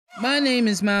My name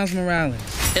is Miles Morales,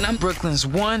 and I'm Brooklyn's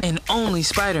one and only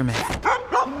Spider-Man.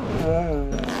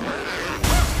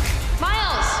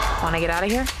 Miles! Want to get out of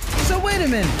here? So wait a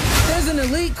minute, there's an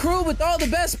elite crew with all the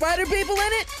best spider people in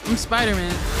it? I'm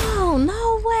Spider-Man. Oh,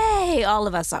 no way. All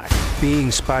of us are. Being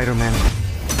Spider-Man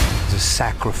is a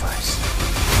sacrifice.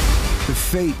 The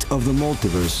fate of the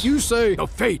multiverse. You say the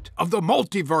fate of the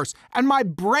multiverse, and my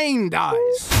brain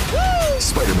dies.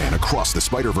 Spider-Man Across the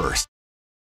Spider-Verse.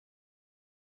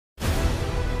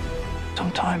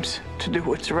 Sometimes, to do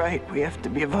what's right, we have to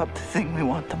give up the thing we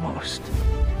want the most.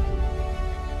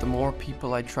 The more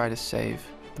people I try to save,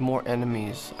 the more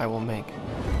enemies I will make.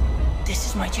 This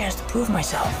is my chance to prove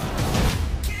myself.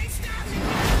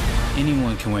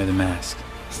 Anyone can wear the mask.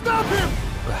 Stop him!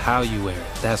 But how you wear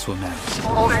it, that's what matters.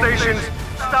 All stations,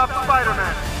 stop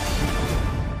Spider-Man!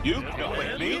 You? No,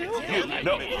 wait, me? You?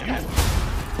 No, you.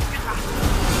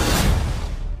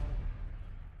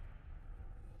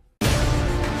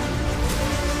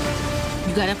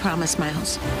 You gotta promise,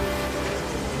 Miles.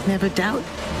 Never doubt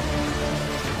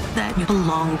that you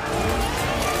belong.